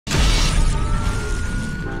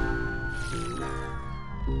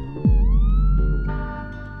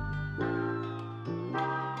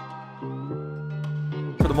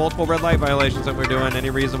multiple red light violations that we're doing. Any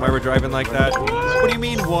reason why we're driving like that? What do you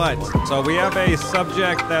mean, what? So we have a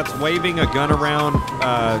subject that's waving a gun around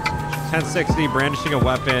 1060, brandishing a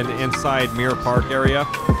weapon inside Mirror Park area.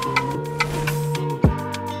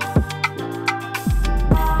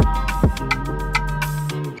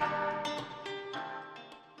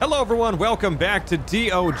 Hello everyone, welcome back to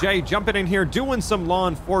DOJ. Jumping in here, doing some law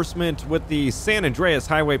enforcement with the San Andreas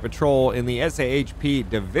Highway Patrol in the SAHP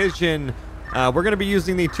division. We're going to be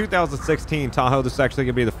using the 2016 Tahoe. This is actually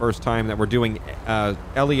going to be the first time that we're doing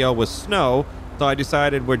LEO with snow. So I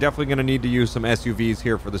decided we're definitely going to need to use some SUVs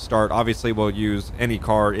here for the start. Obviously, we'll use any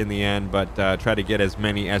car in the end, but try to get as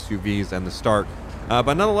many SUVs in the start.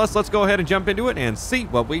 But nonetheless, let's go ahead and jump into it and see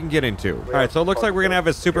what we can get into. All right, so it looks like we're going to have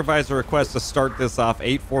a supervisor request to start this off.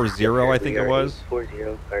 840, I think it was.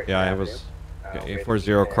 Yeah, it was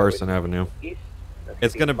 840 Carson Avenue.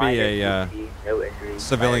 It's going to be a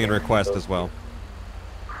civilian request as well.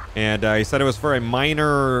 And he said it was for a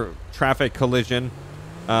minor traffic collision.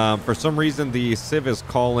 For some reason, the Civ is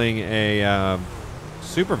calling a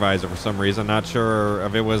supervisor for some reason. Not sure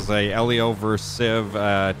if it was a LEO versus Civ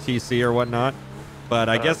TC or whatnot. But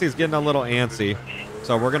I guess he's getting a little antsy,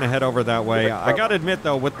 so we're going to head over that way. I got to admit,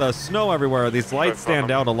 though, with the snow everywhere, these lights stand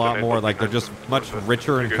out a lot more. Like, they're just much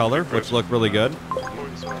richer in color, which look really good.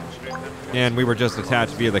 And we were just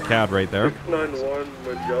attached via the CAD right there. 691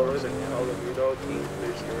 Magellan and Alameda, All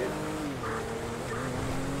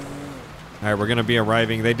right, we're going to be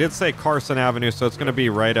arriving. They did say Carson Avenue, so it's going to be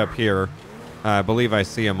right up here. I believe I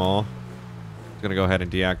see them all. I'm going to go ahead and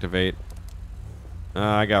deactivate.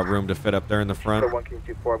 I got room to fit up there in the front. 1 King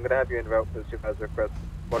 24, I'm going to have you en route for the supervisor request.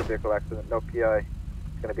 Motor vehicle accident, no PI. It's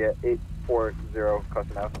going to be at 840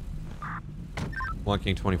 Carson Ave. 1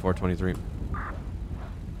 King 2423.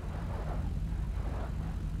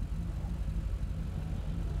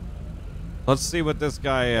 Let's see what this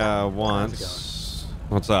guy wants.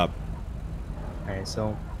 What's up? Alright,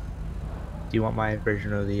 so do you want my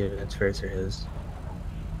version of the events first or his?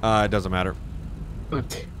 It doesn't matter.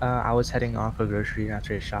 I was heading off a grocery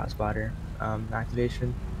after a shot spotter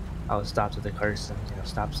activation. I was stopped at the Carson,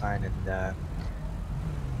 stop sign, and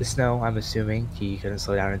the snow. I'm assuming he couldn't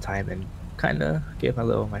slow down in time and kind of gave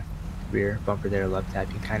my rear bumper there a love tap.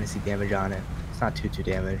 You can kind of see damage on it. It's not too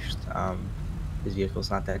damaged. His vehicle's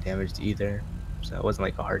not that damaged either, so it wasn't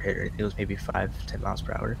like a hard hit or anything. It was maybe 5-10 miles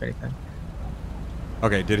per hour, if anything.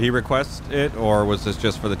 Okay, did he request it, or was this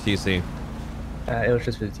just for the TC? It was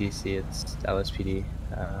just for the TC. It's LSPD.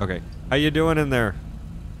 Okay. How you doing in there?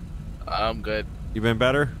 I'm good. You been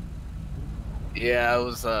better? Yeah, I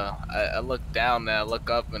was. I looked down and I look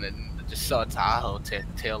up and I just saw Tahoe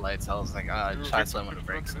tail lights. I was like, I tried slamming the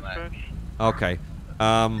brakes and that. Okay.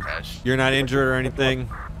 You're not injured or anything?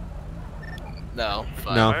 No.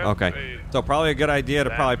 Fine. No. Okay. So probably a good idea to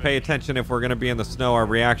probably pay attention if we're going to be in the snow. Our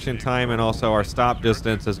reaction time and also our stop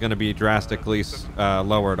distance is going to be drastically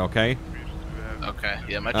lowered. Okay. Okay,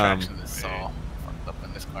 yeah, my traction is all fucked up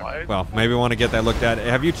in this car. Well, maybe want to get that looked at.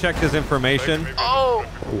 Have you checked his information? Oh!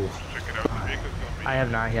 I have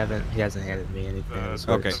not. He hasn't handed me anything.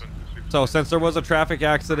 Okay. So since there was a traffic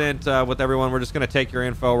accident with everyone, we're just going to take your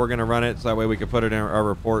info. We're going to run it so that way we can put it in our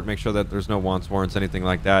report, make sure that there's no wants, warrants, anything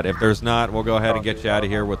like that. If there's not, we'll go ahead and get you out of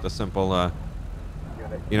here with a simple,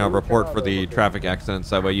 report for the traffic accident.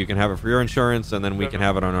 So that way you can have it for your insurance, and then we can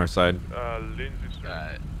have it on our side.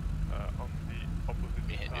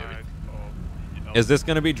 Is this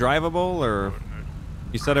going to be drivable, or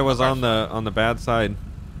you said it was on the bad side?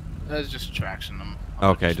 That's just traction.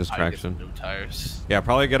 Okay, just traction. New tires. Yeah,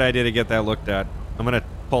 probably a good idea to get that looked at. I'm going to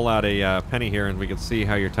pull out a penny here, and we can see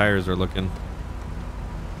how your tires are looking.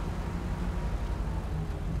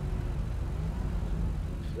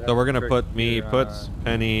 So we're going to puts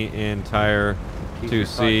penny in tire to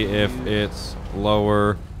see if it's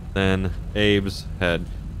lower than Abe's head.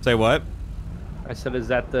 Say what? I said, is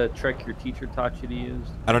that the trick your teacher taught you to use?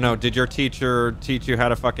 I don't know. Did your teacher teach you how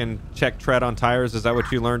to fucking check tread on tires? Is that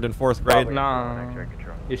what you learned in 4th grade? Nah.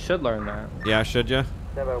 You should learn that. Yeah, should you?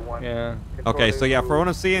 Yeah. Okay, so yeah, for what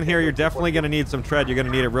I'm seeing here, you're definitely going to need some tread. You're going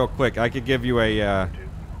to need it real quick. I could give you a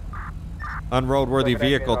unroadworthy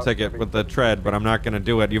vehicle ticket with the tread, but I'm not going to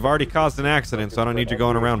do it. You've already caused an accident, so I don't need you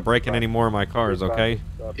going around breaking any more of my cars, okay?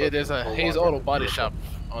 Yeah, there's a Hayes Auto Body Shop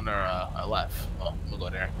on our left. Well, we'll go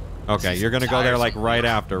there. Okay, you're going to go there like right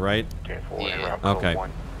after, right? Yeah. Okay.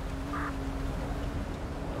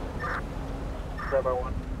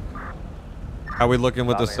 How we looking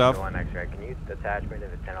with the stuff? Can you attach me to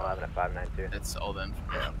the 1011 at 592? It's all them.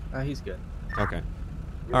 Yeah. He's good. Okay.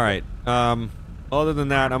 All right. Other than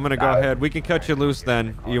that, I'm gonna go ahead. We can cut you loose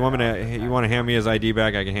then. You want to hand me his ID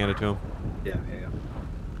back? I can hand it to him. Yeah.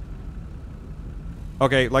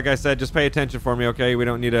 Okay, like I said, just pay attention for me, okay? We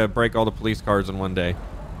don't need to break all the police cars in one day.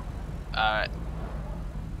 Alright.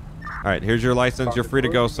 All right, here's your license. You're free to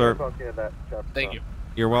go, sir. Thank you.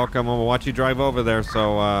 You're welcome. We'll watch you drive over there,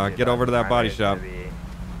 so get over to that body shop.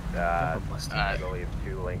 I believe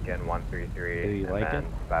 2 Lincoln 133. Do you like it?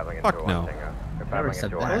 Fuck no. Never said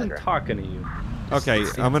that. I wasn't talking to you. Okay,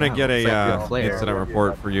 I'm gonna get a incident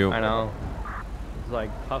report for you. I know. It's like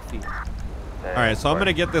puffy. All right, so I'm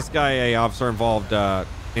gonna get this guy a officer involved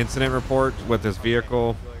incident report with his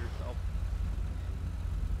vehicle.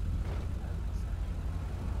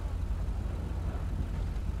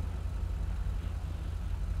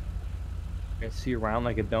 I see you around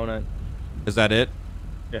like a donut. Is that it?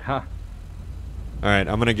 Yeah. All right,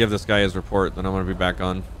 I'm gonna give this guy his report, then I'm gonna be back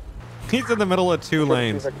on. He's in the middle of 2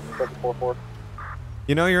 lanes.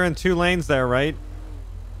 You know you're in 2 lanes there, right?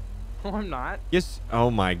 No, I'm not. Yes.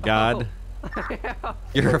 Oh my God. Oh.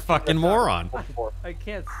 You're a fucking moron. I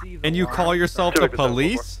can't see the And you line. call yourself the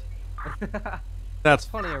police? That's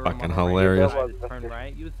Funny, I fucking remember hilarious. right to turn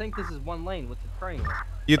right. You would think this is 1 lane with the turning lane.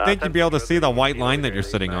 You'd think you'd be able to see the white line that you're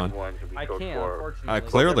sitting on. I can't, unfortunately.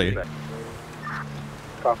 Clearly.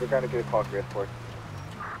 Cop, we're trying to get a call for escort.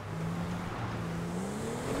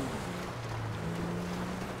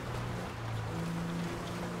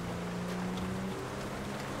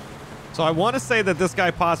 So I want to say that this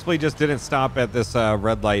guy possibly just didn't stop at this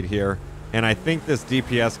red light here. And I think this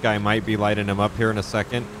DPS guy might be lighting him up here in a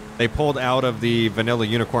second. They pulled out of the Vanilla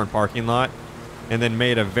Unicorn parking lot and then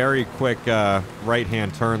made a very quick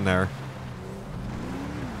right-hand turn there.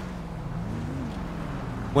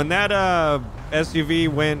 When that SUV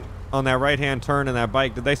went on that right-hand turn in that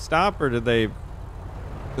bike, did they stop or did they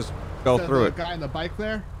just go through it? The guy on the bike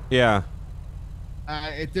there? Yeah.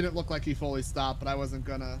 It didn't look like he fully stopped, but I wasn't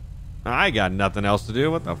gonna... I got nothing else to do.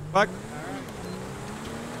 What the fuck?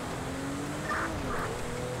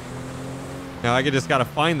 Now I just gotta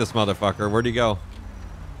find this motherfucker. Where'd he go?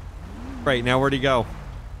 Right, now where'd he go?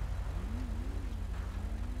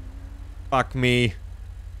 Fuck me.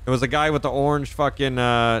 It was a guy with the orange fucking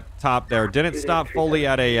top there. Didn't stop fully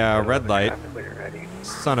at a red light.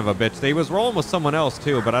 Son of a bitch. He was rolling with someone else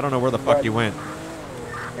too, but I don't know where the fuck he went.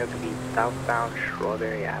 It would be southbound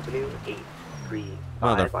Strawberry Avenue, 835.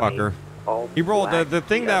 Motherfucker. He rolled. The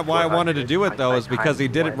thing that why I wanted to do it though is because he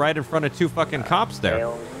did it right in front of 2 fucking cops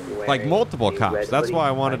there. Like multiple cops. That's why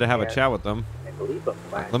I wanted to have a chat with them.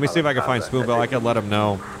 Let me see if I can find Spoonbill. I can let him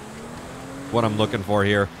know what I'm looking for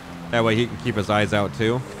here. That way he can keep his eyes out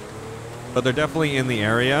too. But they're definitely in the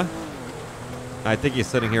area. I think he's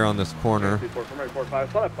sitting here on this corner. I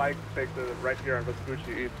saw that bike take the right here on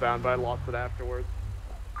Vespucci eastbound, but I lost it afterwards.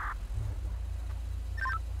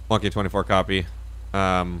 Monkey 24 copy.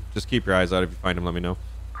 Just keep your eyes out. If you find him, let me know.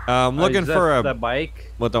 I'm looking for the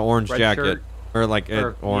bike with the orange jacket. shirt? Or like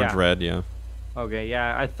orange, yeah. red, yeah. Okay,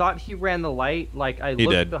 yeah. I thought he ran the light. Like, I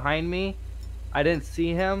looked behind me. I didn't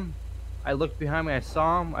see him. I looked behind me. I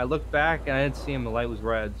saw him. I looked back, and I didn't see him. The light was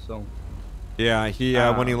red, so... Yeah, he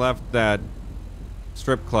when he left that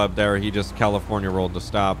strip club there, he just California rolled to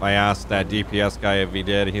stop. I asked that DPS guy if he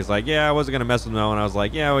did. He's like, yeah, I wasn't going to mess with him, and I was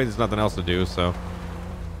like, yeah, well, there's nothing else to do, so...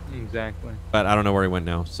 Exactly. But I don't know where he went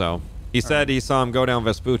now, so... He said he saw him go down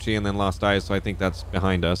Vespucci and then lost eyes, so I think that's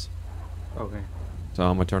behind us. Okay. So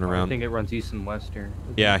I'm gonna turn around. I think it runs east and west here.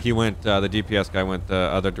 Yeah, he went, the DPS guy went the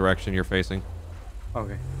other direction you're facing.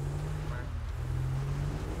 Okay.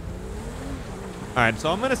 Alright,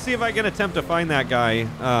 so I'm gonna see if I can attempt to find that guy.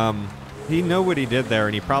 He knew what he did there,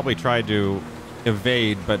 and he probably tried to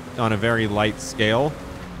evade, but on a very light scale.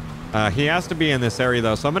 He has to be in this area,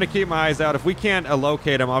 though, so I'm gonna keep my eyes out. If we can't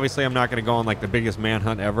locate him, obviously I'm not gonna go on, like, the biggest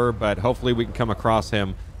manhunt ever, but hopefully we can come across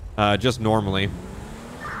him just normally.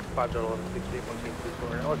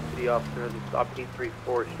 5.11.16.124. LSIA officer, stop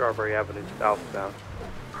 834 Strawberry Avenue southbound.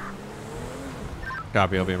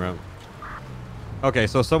 Copy, I'll be around. Okay,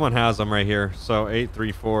 so someone has him right here. So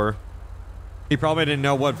 834. He probably didn't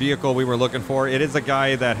know what vehicle we were looking for. It is a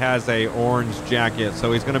guy that has a orange jacket,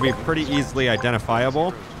 so he's going to be pretty easily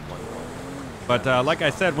identifiable. But like I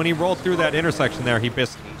said, when he rolled through that intersection there, he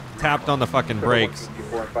just tapped on the fucking brakes.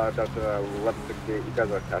 4 and 5 out to 1168. You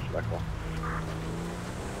guys are attached to that call.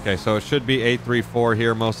 Okay, so it should be 834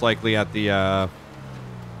 here, most likely at the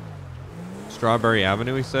Strawberry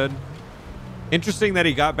Avenue, he said. Interesting that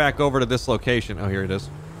he got back over to this location. Oh, here it is.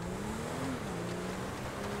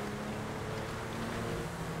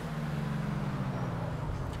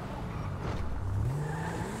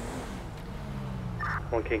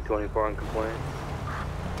 One King 24 on compliant.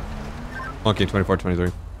 One King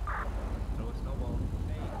 2423.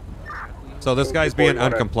 So this guy's being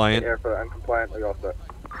uncompliant. Yeah, for uncompliant, we all set.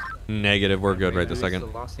 Negative. We're good right this second. The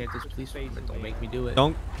Los Santos police department. Don't make me do it.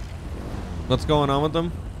 Don't. What's going on with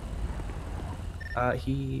them?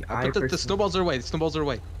 The snowballs are away. The snowballs are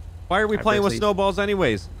away. Why are we playing with snowballs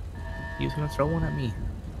anyways? He was gonna throw one at me.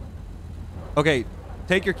 Okay,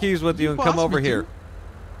 take your keys with you and come over here.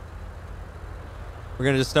 We're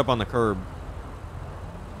gonna just step on the curb.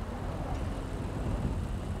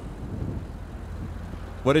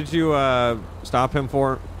 What did you stop him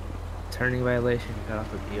for? Turning violation, got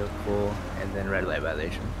off the vehicle, and then red light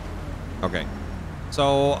violation. Okay.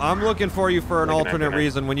 So I'm looking for you for an alternate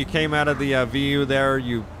reason. When you came out of the VU there,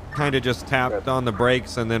 you kind of just tapped on the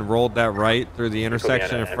brakes and then rolled that right through the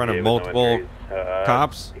intersection in front of multiple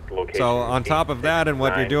cops. So on top of that and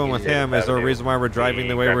what you're doing with him, is there a reason why we're driving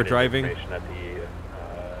the way we're driving?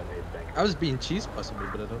 I was being cheese possibly,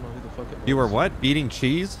 but I don't know who the fuck it was. You were what? Beating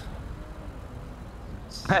cheese?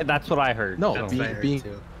 That's what I heard. No,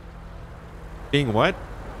 being what?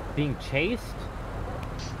 Being chased?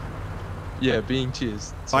 Yeah, being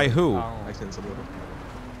chased. By who? I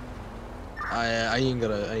ain't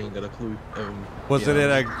got a clue. Was it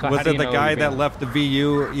the guy that left the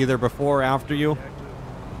VU either before or after you?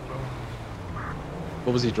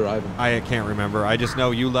 What was he driving? I can't remember. I just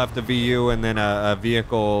know you left the VU and then a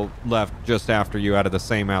vehicle left just after you out of the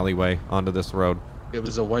same alleyway onto this road. It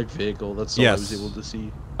was a white vehicle. That's all I was able to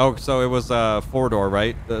see. Oh, so it was a four-door,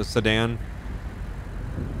 right? The sedan?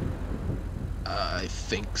 I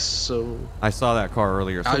think so. I saw that car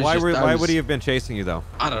earlier. So why would he have been chasing you, though?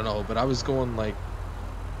 I don't know, but I was going like...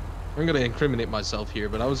 I'm going to incriminate myself here,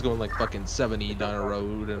 but I was going like fucking 70 down a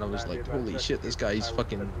road, and I was like, holy shit, this guy's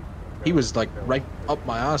fucking... He was like right up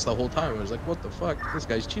my ass the whole time. I was like, what the fuck? This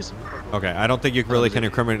guy's chasing me. Okay, I don't think you really can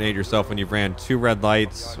incriminate yourself when you've ran 2 red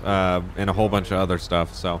lights and a whole bunch of other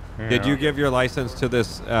stuff. So, did you give your license to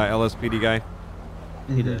this LSPD guy?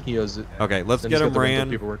 He did. He owes it. Okay, let's get him ran.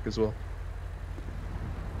 Paperwork as well.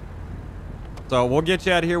 So we'll get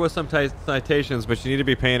you out of here with some citations, but you need to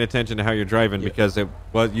be paying attention to how you're driving because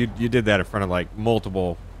you did that in front of like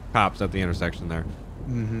multiple cops at the intersection there.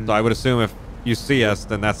 So I would assume if you see us,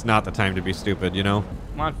 then that's not the time to be stupid, you know?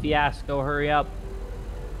 Come on, Fiasco, hurry up.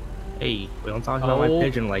 Hey, we don't talk about my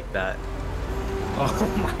pigeon like that.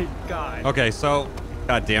 Oh my god. Okay, so,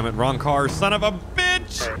 god damn it, wrong car, son of a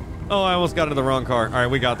bitch! Oh, I almost got into the wrong car. All right,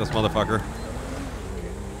 we got this motherfucker.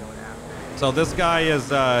 So this guy is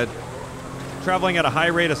traveling at a high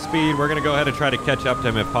rate of speed. We're gonna go ahead and try to catch up to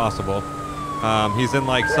him if possible. He's in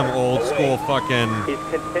like some old school fucking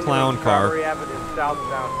clown car.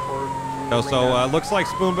 So looks like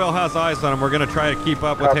Spoonbill has eyes on him. We're gonna try to keep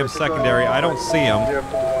up with him secondary. I don't see him.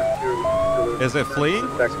 Is it fleeing?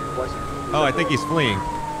 Oh, I think he's fleeing.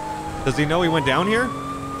 Does he know he went down here?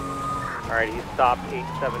 Alright, he stopped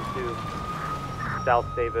 872 South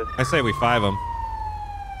Davis. I say we 5 him.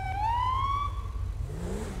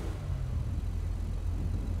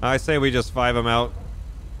 I say we just 5 him out.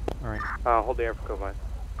 Alright. Hold the air for code line.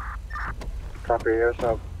 Copy, air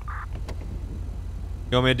south.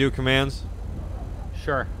 You want me to do commands?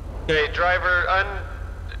 Sure. Okay, driver,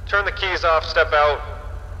 turn the keys off, step out.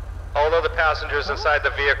 All other passengers inside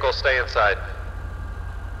the vehicle, stay inside.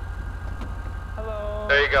 Hello.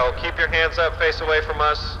 There you go. Keep your hands up, face away from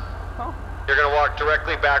us. Oh. You're gonna walk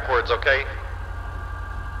directly backwards, okay?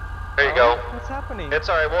 There you go. What's happening? It's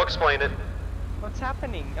alright, we'll explain it. What's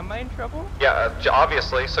happening? Am I in trouble? Yeah,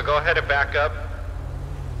 obviously, so go ahead and back up.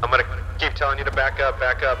 I'm gonna keep telling you to back up,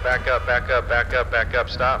 back up, back up, back up, back up, back up,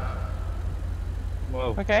 stop.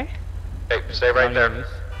 Whoa. Okay. Hey, stay right there.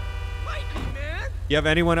 You have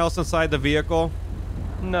anyone else inside the vehicle?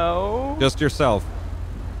 No. Just yourself?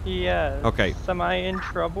 Yes. Okay. Am I in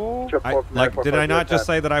trouble? Did I not just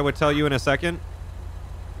say that I would tell you in a second?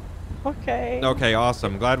 Okay. Okay,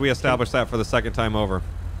 awesome. Glad we established that for the second time over.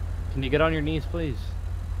 Can you get on your knees, please?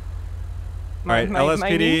 All right,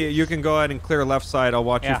 LSPD, you can go ahead and clear left side. I'll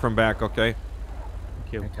watch you from back, okay?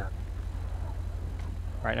 Thank you.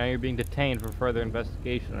 Right now you're being detained for further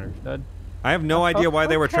investigation, understood? I have no idea why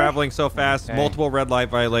they were traveling so fast. Okay. Multiple red light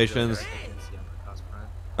violations.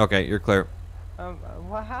 Okay, you're clear.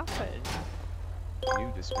 What happened?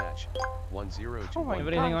 New dispatch. 102. Have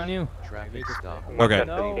anything on you? Traffic stop. Okay.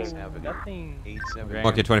 No, nothing.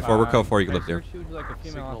 Okay, 24, we're code 4, you can live there.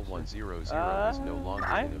 Signal 100 is no longer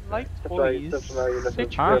I in like effect. police. Search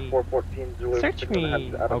me. Search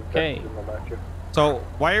me. Okay. So,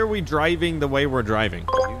 why are we driving the way we're driving?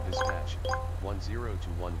 New dispatch.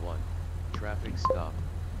 10211. Traffic stop.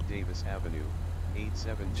 Davis Avenue.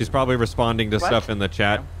 872. She's probably responding to stuff in the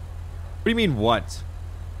chat. What do you mean, what?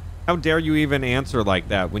 How dare you even answer like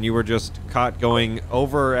that when you were just caught going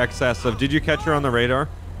over excess of... Did you catch her on the radar?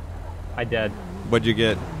 I did. What'd you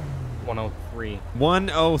get? 103.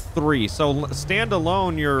 103. So stand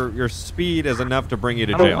alone, your speed is enough to bring you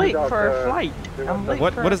to I'm jail. late for a flight. I'm late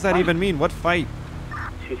What for does that flight. even mean? What fight?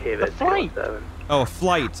 A flight. Oh, a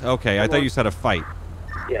flight. Okay, I thought you said a fight.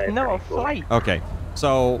 No, a flight. Okay,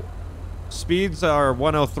 so speeds are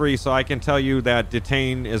 103, so I can tell you that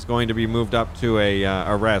detain is going to be moved up to a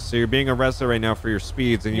arrest. So you're being arrested right now for your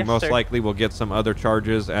speeds, and you Yes, most sir. likely will get some other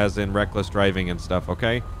charges, as in reckless driving and stuff,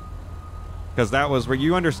 okay? Because that was where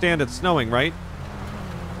you understand it's snowing, right?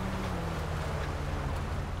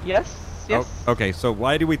 Yes. Yes. Oh, okay, so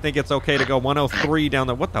why do we think it's okay to go 103 down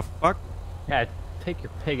the... What the fuck? Yeah, take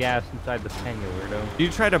your pig ass inside the pen, you weirdo. You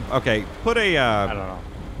try to... Okay, put a... I don't know.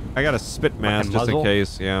 I got a spit mask just in muzzle?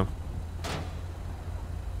 case, yeah.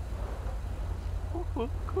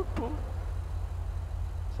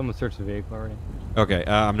 Someone searched the vehicle already. Okay,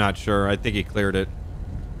 I'm not sure. I think he cleared it.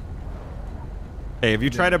 Hey, if you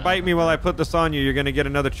try to bite me while I put this on you, you're going to get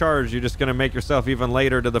another charge. You're just going to make yourself even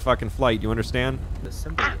later to the fucking flight. You understand?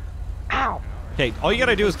 Ow. Okay, all you got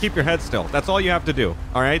to do is keep your head still. That's all you have to do.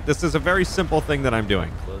 All right? This is a very simple thing that I'm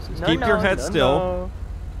doing. Keep your head still.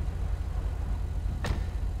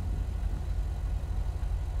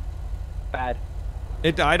 Bad.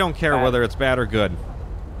 I don't care Bad. whether it's bad or good.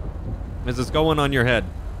 This is going on your head.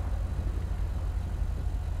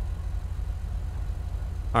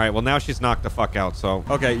 All right, well, now she's knocked the fuck out, so...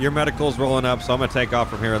 Okay, your medical's rolling up, so I'm going to take off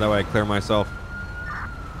from here. That way I clear myself.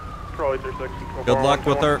 Good luck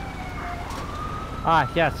with her. Ah,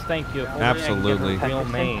 yes, thank you. Absolutely. Real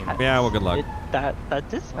Maine. Yeah, well, good luck. That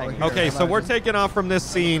is fine. Okay, so we're taking off from this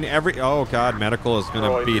scene. Oh, God, medical is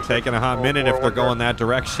going to be taking a hot minute if they're going that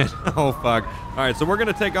direction. Oh, fuck. All right, so we're going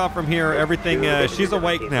to take off from here. Everything, she's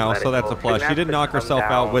awake now, so that's a plus. She didn't knock herself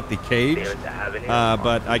out with the cage,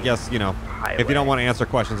 but I guess, you know, if you don't want to answer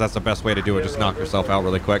questions, that's the best way to do it. Just knock yourself out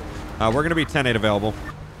really quick. We're going to be 10-8 available.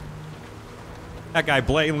 That guy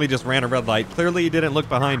blatantly just ran a red light. Clearly, he didn't look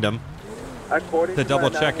behind him to double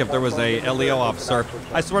check if there was a LEO officer.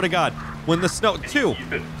 I swear to God, when the snow...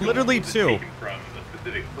 Literally two.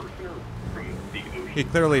 He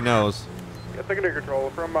clearly knows. Secondary control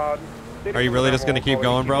from... Are you really just going to keep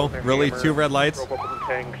going, bro? Really? 2 red lights?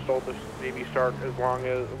 Sold the Navy start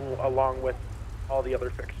along with all the other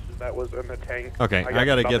fixes that was in the tank. Okay, I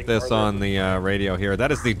got to get this on the radio here.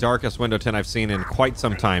 That is the darkest window tint I've seen in quite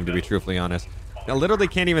some time, to be truthfully honest. I literally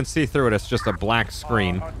can't even see through it. It's just a black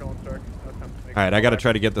screen. All right, I got to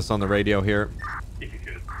try to get this on the radio here.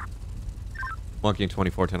 Monkey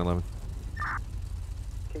 24, 10, 11.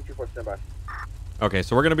 King 24, standby. Okay,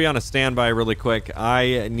 so we're going to be on a standby really quick.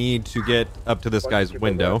 I need to get up to this guy's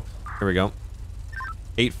window. Here we go.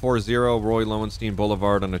 840 Roy Lowenstein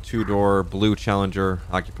Boulevard on a 2-door blue Challenger,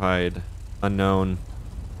 occupied, unknown.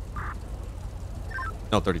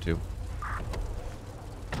 No, 32.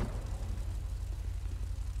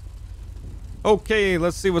 Okay,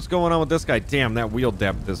 let's see what's going on with this guy. Damn, that wheel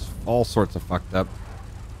depth is all sorts of fucked up.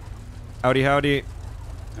 Howdy, howdy.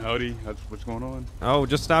 Howdy, what's going on? Oh,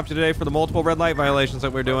 just stopped you today for the multiple red light violations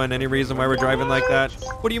that we're doing. Any reason why we're driving like that?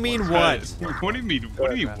 What do you mean, what? What do you mean?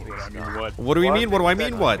 What do you mean? What? What do we mean? What do I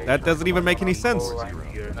mean, what? That doesn't even make any sense.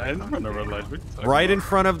 I didn't run a red light. Right in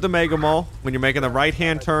front of the Mega Mall, when you're making the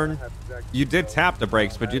right-hand turn, you did tap the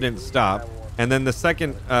brakes, but you didn't stop. And then the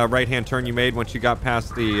second right-hand turn you made once you got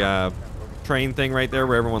past the train thing right there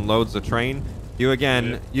where everyone loads the train, you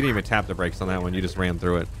didn't even tap the brakes on that one. You just ran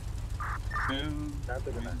through it.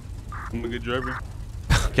 I'm a good driver.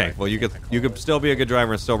 Okay, well, you could still be a good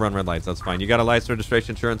driver and still run red lights. That's fine. You got a license,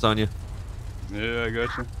 registration, insurance on you? Yeah, I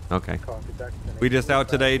got you. Okay. We just out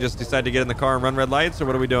today, just decided to get in the car and run red lights, or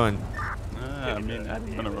what are we doing? I mean, I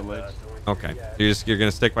didn't run a red light. Okay. You're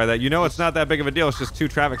going to stick by that. You know it's not that big of a deal. It's just 2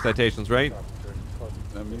 traffic citations, right?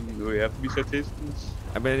 I mean, do we have to be citations?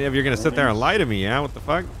 I mean, if you're going to sit there and lie to me, yeah? What the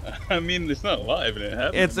fuck? I mean, it's not live and it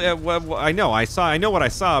happened. It's, well, I know what I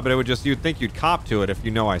saw, but it would just, you'd think you'd cop to it if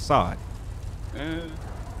you know I saw it.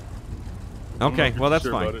 Okay, well, that's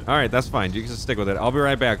fine. All right, that's fine. You can just stick with it. I'll be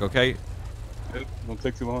right back, okay? It won't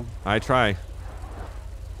take too long. I try.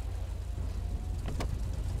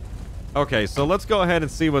 Okay, so let's go ahead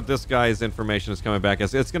and see what this guy's information is coming back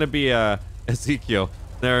as. It's going to be Ezekiel.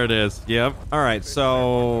 There it is. Yep. All right,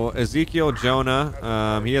 so Ezekiel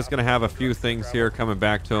Jonah, he is going to have a few things here coming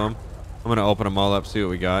back to him. I'm going to open them all up, see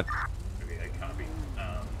what we got.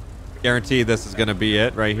 Guaranteed this is going to be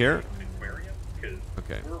it right here.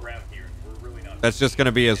 Okay. That's just going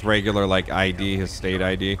to be his regular, like, ID, his state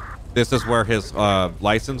ID. This is where his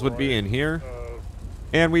license would be in here.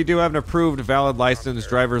 And we do have an approved valid license,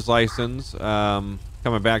 driver's license,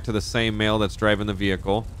 coming back to the same male that's driving the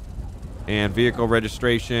vehicle. And vehicle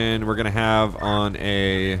registration, we're going to have on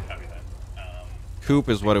a coupe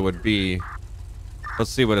is what it would be.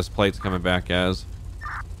 Let's see what his plate's coming back as.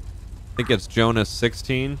 I think it's Jonas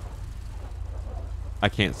 16. I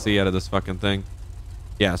can't see out of this fucking thing.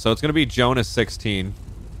 Yeah, so it's going to be Jonas 16.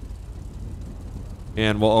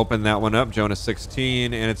 And we'll open that one up, Jonas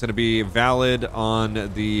 16, and it's going to be valid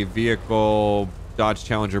on the vehicle Dodge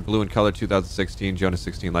Challenger blue in color 2016, Jonas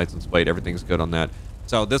 16 license plate. Everything's good on that.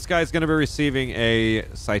 So this guy's going to be receiving a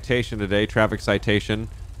citation today, traffic citation,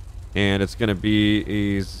 and it's going to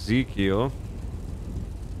be Ezekiel.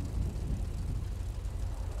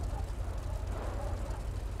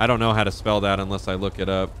 I don't know how to spell that unless I look it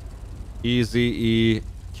up. Ezekiel,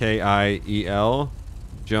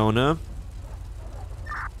 Jonah.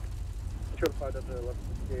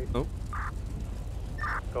 Oh.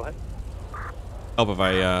 Go ahead. Help if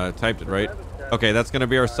I typed it right. Okay, that's going to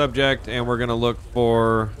be our subject, and we're going to look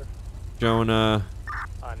for Jonah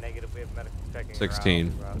Negative. We have medical checking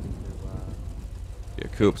 16. Yeah,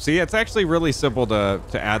 coupe. See, it's actually really simple to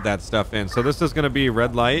add that stuff in. So this is going to be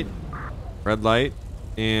red light,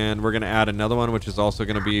 and we're going to add another one, which is also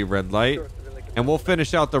going to be red light. And we'll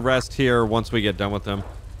finish out the rest here once we get done with them.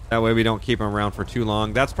 That way we don't keep them around for too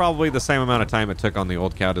long. That's probably the same amount of time it took on the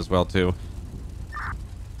old CAD as well, too.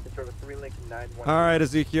 All right,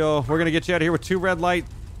 Ezekiel, we're going to get you out of here with 2 red light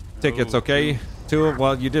tickets, okay?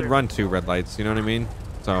 Well, you did run 2 red lights, you know what I mean?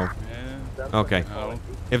 So, okay.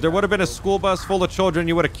 If there would have been a school bus full of children,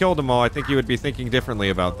 you would have killed them all. I think you would be thinking differently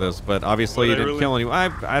about this, but obviously you didn't kill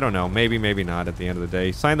anyone. I don't know. Maybe, maybe not at the end of the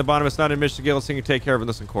day. Sign the bottom. It's not in Michigan. Let's see you take care of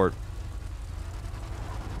this in court.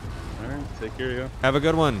 Take care, yeah. Have a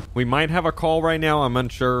good one. We might have a call right now. I'm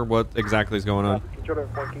unsure what exactly is going on. Controller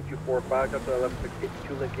 1King245, that's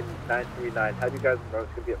 1162 Lincoln 939. Have you guys know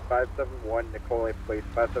it's going to be at 571 Nicolay Place,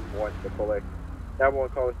 571 Nicolay.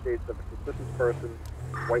 911 caller states of a suspicious person,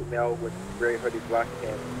 white male with gray hoodie, black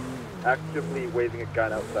pants, actively waving a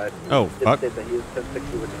gun outside. Oh, fuck. It that he is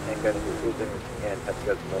 1060 with a handgun and he is in his hand. Have you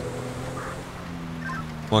guys know?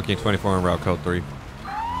 1King24 on route code 3.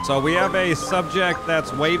 So we have a subject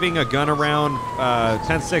that's waving a gun around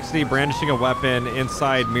 1060, brandishing a weapon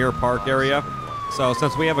inside Mirror Park area. So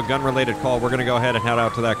since we have a gun-related call, we're going to go ahead and head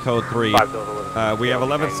out to that code 3. We have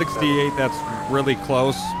 1168 that's really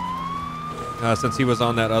close. Since he was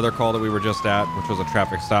on that other call that we were just at, which was a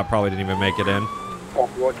traffic stop, probably didn't even make it in.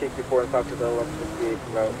 1King24 and talk to the 1168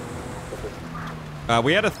 route.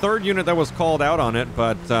 We had a 3rd unit that was called out on it,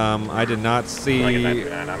 but I did not see...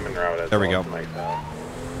 There we go.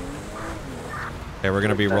 Okay, we're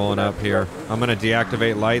going to be rolling up here. I'm going to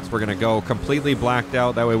deactivate lights. We're going to go completely blacked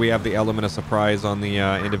out. That way we have the element of surprise on the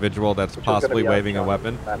individual that's possibly waving a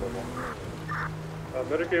weapon.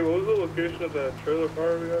 Medicaid, what was the location of the trailer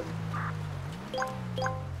car we got?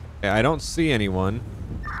 Yeah, I don't see anyone.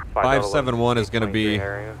 571 is going to be...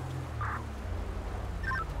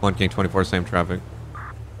 1King24, same traffic.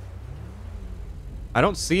 I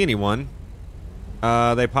don't see anyone.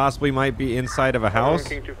 They possibly might be inside of a house.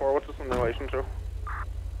 1King24, what's this in relation to?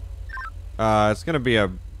 It's going to be a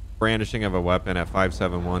brandishing of a weapon at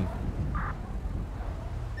 571.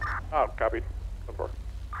 Oh, copied.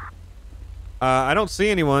 I don't see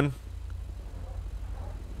anyone.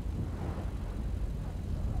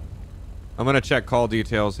 I'm going to check call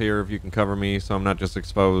details here if you can cover me so I'm not just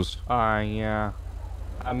exposed. Yeah.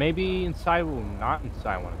 Maybe inside, well, not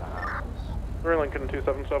inside one of the houses. We're Lincoln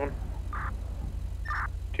 277.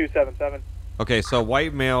 277. Okay, so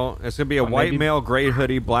white male. It's gonna be a white male, gray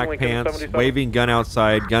hoodie, black pants, waving gun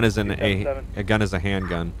outside. Gun is a gun is a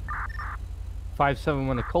handgun.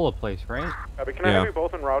 571 Nicola Place, right? Can I have you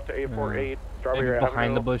both en route to 848 Strawberry Avenue?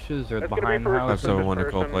 Behind the bushes or behind the house? 571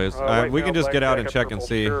 Nicola Place. We can just get out and check and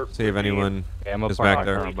see if anyone is back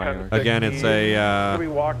there. Again, it's a we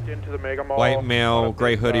walked into the Mega Mall. White male,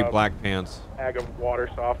 gray hoodie, black pants. Bag of water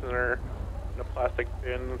softener in a plastic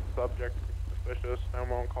bin. Subject suspicious.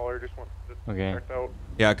 911 caller just wants to check out.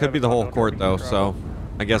 Yeah, it could be the whole court though. So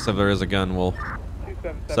I guess if there is a gun, we'll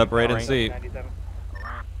separate and see.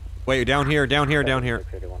 Wait, down here.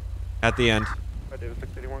 At the end. David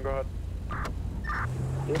 681, go ahead.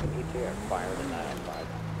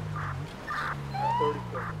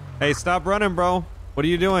 Hey, stop running, bro. What are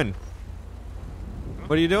you doing?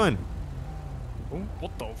 What are you doing?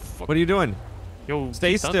 What the fuck? What are you doing? Yo,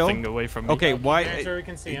 stay keep that still. thing away from me. Okay, why?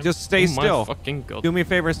 Just stay still. Fucking God. Do me a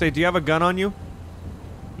favor and stay. Do you have a gun on you?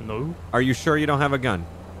 No. Are you sure you don't have a gun?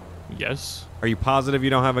 Yes. Are you positive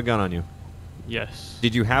you don't have a gun on you? Yes.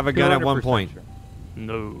 Did you have a gun at one point? Sure.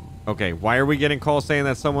 No. Okay, why are we getting calls saying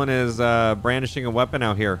that someone is brandishing a weapon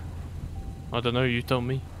out here? I don't know, you tell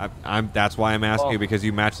me. That's why I'm asking you, because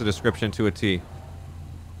you match the description to a T.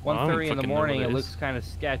 1:30 in the fucking know morning, what it it looks is. kind of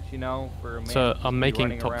sketch, you know, for a man. So to I'm be making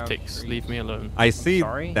running top around ticks. streets. Leave me alone. I see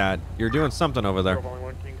sorry? that. You're doing something over there.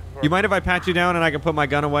 You mind if I pat you down and I can put my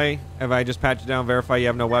gun away? If I just pat you down, verify you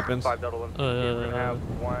have no weapons? We're gonna have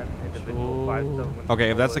one individual 571.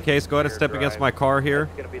 Okay, if that's the case, go ahead and step against my car here.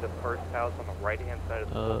 It's gonna be the first house on the right-hand side of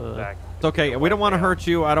the cul-de-sac. It's okay. We don't want to hurt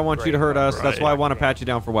you. I don't want you to hurt us. That's why I want to pat you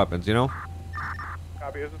down for weapons, you know?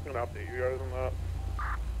 Copy. I was just gonna update you guys on that.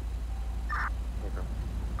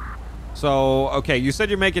 So, okay, you said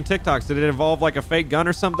you're making TikToks. Did it involve like a fake gun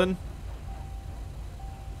or something?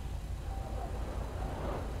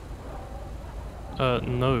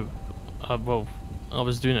 No. Well, I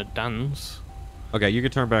was doing a dance. Okay, you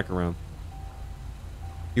can turn back around.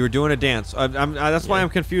 You were doing a dance. That's why I'm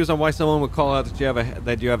confused on why someone would call out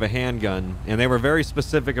that you have a handgun, and they were very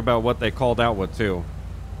specific about what they called out with too.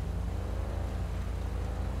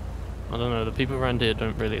 I don't know. The people around here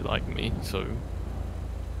don't really like me, so.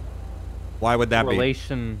 Why would that be?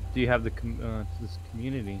 Relation do you have to this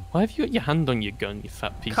community? Why have you got your hand on your gun, you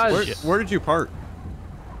fat piece of shit? Where did you park?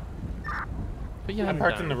 Put your I'm hand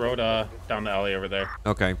parked down. in the road down the alley over there.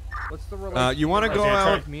 Okay. What's the relation? You want to go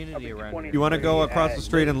out? Community around here? You want to go across the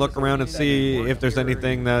street and look around and see if there's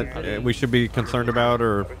anything that we should be concerned about,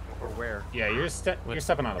 or? Where? Yeah, you're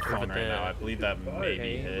stepping on a phone right now. I believe that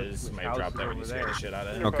maybe his might drop that when you scare the shit out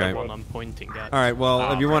of him. Okay. One I'm pointing at. All right.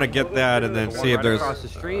 Well, if you want to get that and then see if there's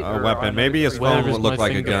a weapon, maybe his Where phone is would look my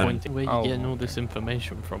like a finger gun. pointing? Where are you getting all this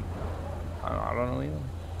information from? I don't know either.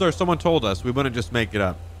 Sir, someone told us. We wouldn't just make it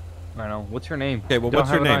up. I know. What's your name? Okay, well, Don't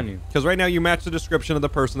what's your have it on name? you. Because right now you match the description of the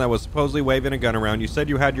person that was supposedly waving a gun around. You said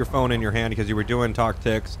you had your phone in your hand because you were doing talk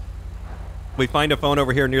ticks. We find a phone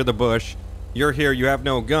over here near the bush. You're here. You have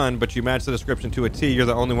no gun, but you match the description to a T. You're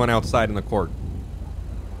the only one outside in the court.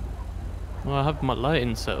 Well, I have my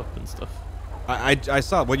lighting set up and stuff. I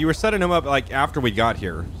saw. Well, you were setting them up like after we got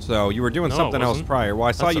here, so you were doing No, I something else wasn't. prior. Well,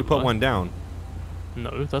 I saw That's you a put lie. one down.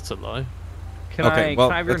 No, that's a lie. Can Okay, well,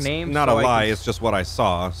 can I have your it's name? not so a I lie. can- It's just what I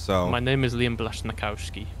saw. So. My name is Liam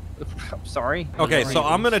Blashnakowski. I'm sorry. Okay, so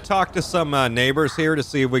I'm gonna talk to some neighbors here to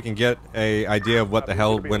see if we can get a idea of what the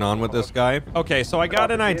hell went on with this guy. Okay, so I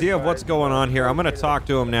got an idea of what's going on here. I'm gonna talk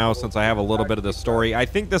to him now since I have a little bit of the story. I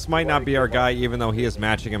think this might not be our guy, even though he is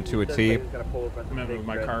matching him to a T.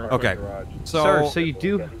 My car. Okay, so Sir, so you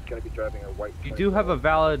do have a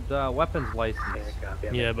valid weapons license.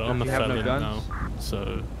 Yeah, but I'm a You have no felon now, guns? so.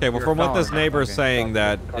 okay, well, You're from a what this felon. neighbor is Okay. saying,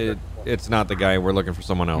 that it's not the guy. We're looking for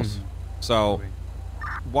someone else. So,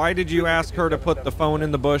 why did you ask her to put the phone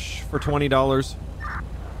in the bush for $20?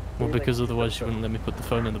 Well, because otherwise she wouldn't let me put the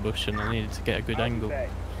phone in the bush, and I needed to get a good angle.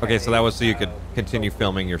 Okay, so that was so you could continue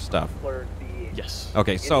filming your stuff. Yes.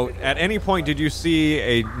 Okay, so at any point did you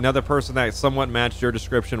see another person that somewhat matched your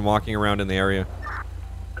description walking around in the area?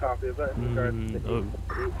 Copy. Is that in regards to No.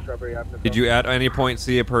 8 Strawberry Avenue? Did you at any point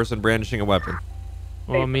see a person brandishing a weapon?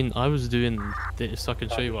 Well, I mean, I was doing this. I can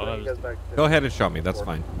show you what I was doing. Go ahead and show me. That's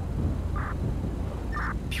fine.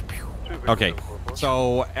 Okay,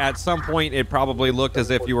 so at some point it probably looked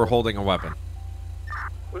as if you were holding a weapon.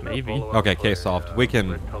 Maybe. Okay, case solved. We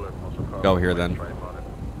can go here then.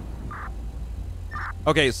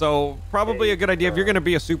 Okay, so probably a good idea if you're going to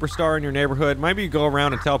be a superstar in your neighborhood, maybe you go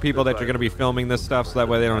around and tell people that you're going to be filming this stuff so that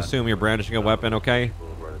way they don't assume you're brandishing a weapon, okay?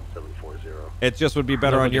 It just would be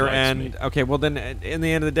better on Nobody your likes end. me. Okay, well then, in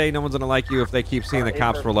the end of the day, no one's going to like you if they keep seeing the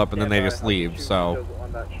cops roll up and then they just leave, so...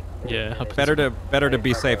 Yeah. happens. Better to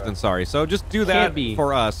be safe than sorry. So just do that Can't be.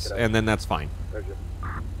 for us, and then that's fine.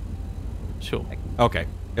 Sure. Okay.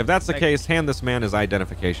 If that's the case, hand this man his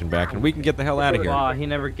identification back, and we can get the hell out of here. He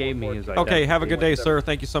never gave me his Okay, have a good day, sir.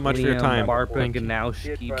 Thank you so much for your time.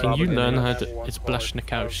 Can you learn how to? It's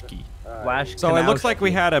Blashnakowski. So it looks like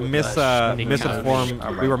we had a misinformed.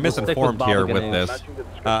 We were misinformed here with this.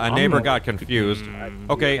 A neighbor got confused.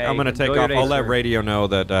 Okay, I'm gonna take off. I'll let radio know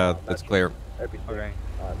that it's clear. Okay.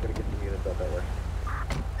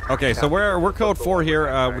 Okay, so we're code 4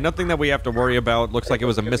 here. Nothing that we have to worry about. Looks like it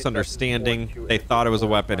was a misunderstanding. They thought it was a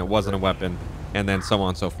weapon. It wasn't a weapon, and then so on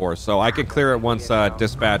and so forth. So I can clear it once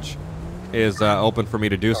dispatch is open for me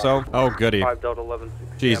to do so. Oh, goody.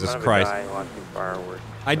 Jesus Christ.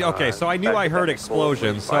 Okay, so I knew I heard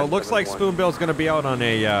explosions. So it looks like Spoonbill's going to be out on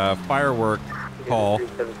a firework call.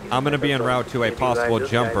 I'm going to be en route to a possible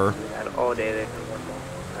jumper.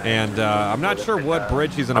 And I'm not sure what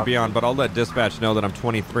bridge he's going to be on, but I'll let dispatch know that I'm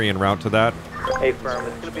 23 en route to that. Hey, firm,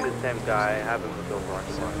 it's gonna be the same guy. Have him with over on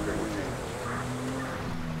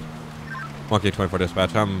Okay, 24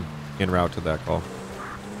 dispatch. I'm en route to that call.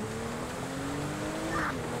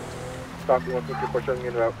 Copy 154 showing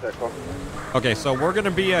in route. Call. Okay, so we're going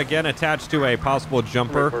to be again attached to a possible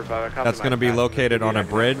jumper that's going to be located on a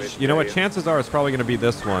bridge. You know what? Chances are it's probably going to be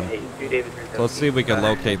this one. So let's see if we can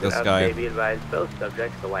locate this guy.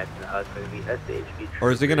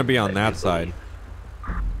 Or is he going to be on that side?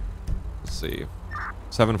 Let's see.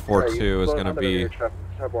 742 is going to be...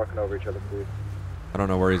 Stop walking over each other, please. I don't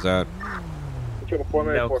know where he's at.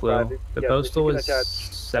 No clue. The postal is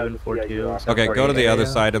 742. Okay, go to the other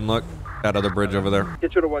side and look. That other bridge over there.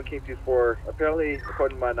 Get you to 1 King 24. Apparently,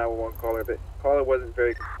 according to my 911 caller, the caller wasn't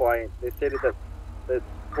very compliant. They stated that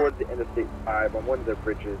towards the Interstate 5 on one of the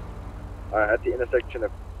bridges, at the intersection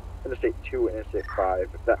of Interstate 2 and Interstate 5,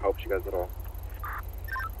 if that helps you guys at all.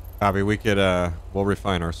 Copy, we could, we'll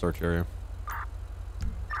refine our search area.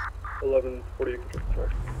 1148.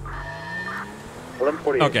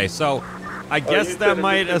 1148. Okay, so I guess that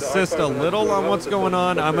might assist a little on what's going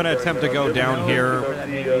on. I'm going to attempt to go down here.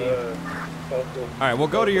 All right, we'll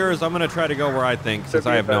go to yours. I'm going to try to go where I think, since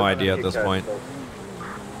I have no idea at this point.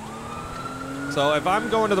 So if I'm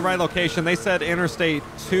going to the right location, they said Interstate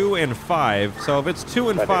 2 and 5. So if it's 2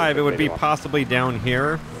 and 5, it would be possibly down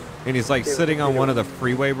here. And he's like sitting on one of the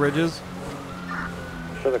freeway bridges.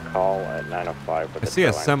 For the call at 905. I see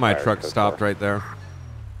a semi-truck stopped right there.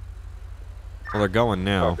 Well, they're going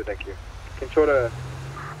now. Thank you. Control to...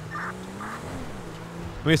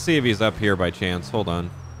 Let me see if he's up here by chance. Hold on.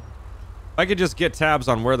 If I could just get tabs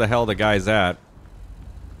on where the hell the guy's at,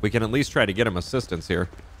 we can at least try to get him assistance here.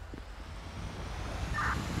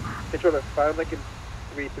 Control to 5 Lincoln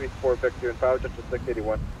 334 Victor and 5 just to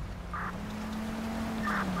 681.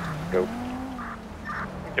 Go.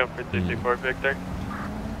 Go for 334 Victor.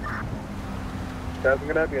 Guys, I'm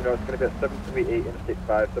going to have you know it's going to be at 738 Interstate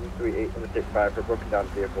 5, 738 Interstate 5 for a broken down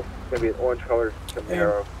vehicle. It's going to be an orange color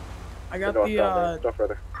Camaro. I got the, stuff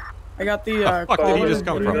rather. I got the, fuck did he just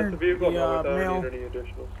come from? The mail. Is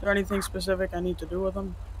there anything specific I need to do with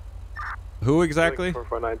him? Who exactly?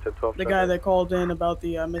 The guy that called in about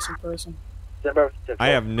the missing person. I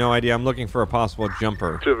have no idea. I'm looking for a possible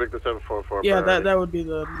jumper. 2 Victor 744. Yeah, that would be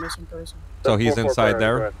the missing person. So he's inside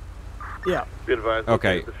there? Yeah.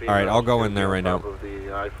 Okay. All right, I'll go in there right now.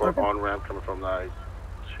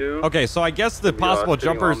 Okay, so I guess the possible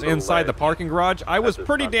jumper's inside the parking garage. I was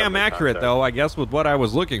pretty damn accurate, though, I guess, with what I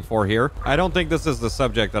was looking for here. I don't think this is the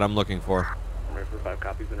subject that I'm looking for.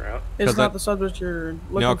 It's not the subject you're looking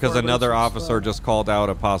for. No, because another officer just called out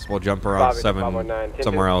a possible jumper on 7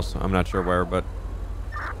 somewhere else. I'm not sure where, but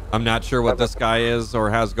I'm not sure what this guy is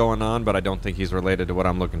or has going on, but I don't think he's related to what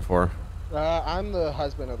I'm looking for. I'm the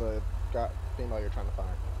husband of the female you're trying to find.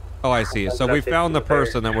 Oh, I see. So we found the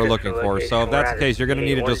person that we're looking for. So if that's the case, you're going to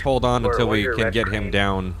need to just hold on until we can get him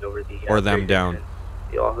down or them down.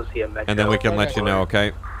 And then we can let you know,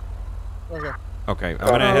 okay? Okay. Okay, I'm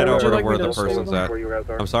going to head over to where the person's at.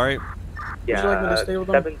 I'm sorry? Would you like me to stay with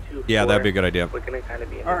them? Yeah, that'd be a good idea.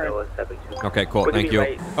 Alright. Okay, cool. Thank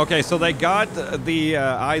you. Okay, so they got the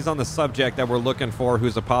eyes on the subject that we're looking for,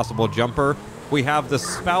 who's a possible jumper. We have the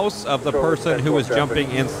spouse of the person who is jumping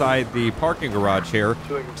inside the parking garage here.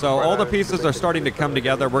 So all the pieces are starting to come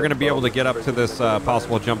together. We're going to be able to get up to this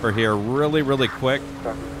possible jumper here really, really quick.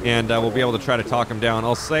 And we'll be able to try to talk him down.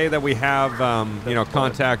 I'll say that we have, you know,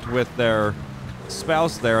 contact with their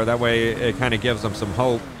spouse there. That way it kind of gives them some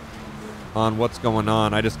hope on what's going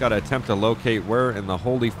on. I just got to attempt to locate where in the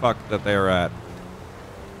holy fuck that they're at.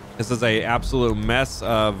 This is a absolute mess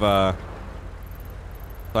of...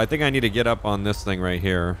 So I think I need to get up on this thing right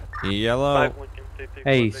here. Yellow.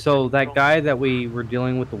 Hey, so that guy that we were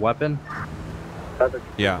dealing with the weapon?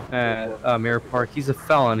 Yeah. At Mirror Park, he's a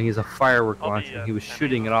felon. He's a firework launcher. He was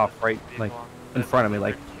shooting it off right, like, in front of me,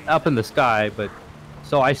 like, up in the sky, but...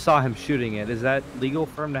 So I saw him shooting it. Is that legal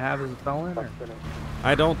for him to have as a felon? Or?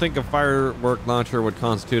 I don't think a firework launcher would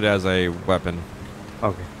constitute as a weapon.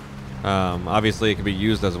 Okay. Obviously, it can be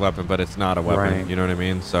used as a weapon, but it's not a weapon. Right. You know what I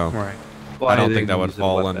mean? So... Right. Well, I don't think that would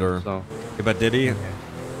fall under... So. Yeah, but did he?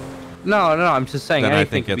 No, I'm just saying then anything I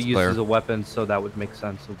think could be it's used clear. as a weapon, so that would make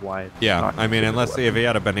sense of why it's Yeah, not I mean, considered unless a if he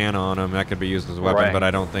had a banana on him, that could be used as a weapon, Right. but I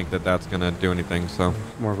don't think that that's going to do anything, so...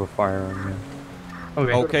 More of a firearm, yeah.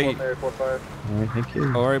 Okay. Alright, thank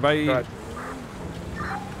you. All right, bye.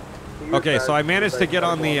 Okay, so I managed to get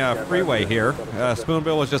on the freeway here.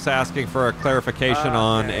 Spoonbill was just asking for a clarification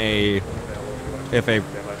on if a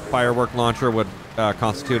firework launcher would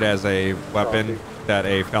constitute as a weapon that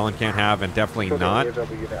a felon can't have, and definitely not.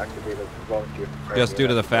 Just due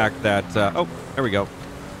to the fact that... oh, there we go.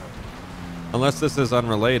 Unless this is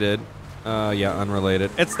unrelated. Yeah,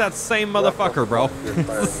 unrelated. It's that same motherfucker, bro. It's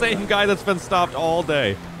the same guy that's been stopped all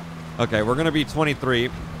day. Okay, we're going to be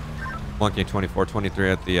 23. Monkey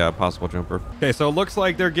 2423 at the possible jumper. Okay, so it looks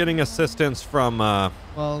like they're getting assistance from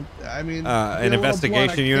well, I mean, an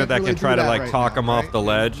investigation unit that can try to like talk them off the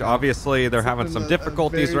ledge. Obviously, they're having some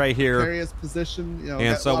difficulties right here, position,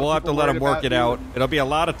 and so we'll have to let them work it out. It'll be a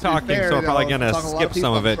lot of talking, so we're probably gonna skip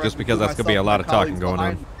some of it just because that's gonna be a lot of talking going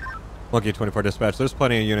on. Monkey 24 dispatch, there's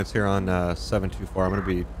plenty of units here on 724. I'm gonna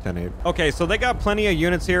be 10-8. Okay, so they got plenty of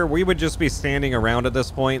units here. We would just be standing around at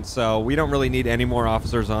this point, so we don't really need any more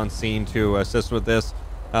officers on scene to assist with this.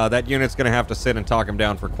 That unit's gonna have to sit and talk them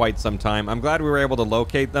down for quite some time. I'm glad we were able to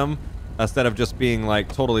locate them instead of just being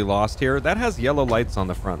like totally lost here. That has yellow lights on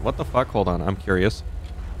the front. What the fuck? Hold on, I'm curious.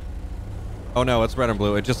 Oh no, it's red and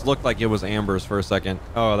blue. It just looked like it was ambers for a second.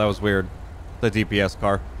 Oh, that was weird. The DPS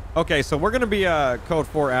car. Okay, so we're going to be code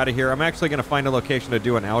 4 out of here. I'm actually going to find a location to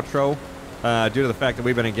do an outro. Due to the fact that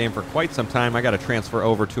we've been in game for quite some time, I got to transfer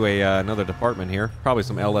over to another department here. Probably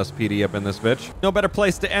some LSPD up in this bitch. No better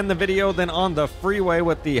place to end the video than on the freeway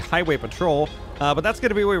with the highway patrol. But that's going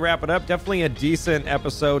to be where we wrap it up. Definitely a decent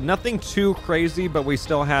episode. Nothing too crazy, but we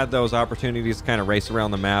still had those opportunities to kind of race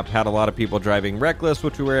around the map. Had a lot of people driving reckless,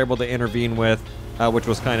 which we were able to intervene with. Which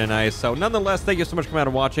was kind of nice. So nonetheless, thank you so much for coming out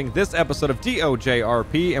and watching this episode of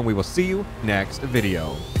DOJRP, and we will see you next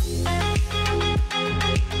video.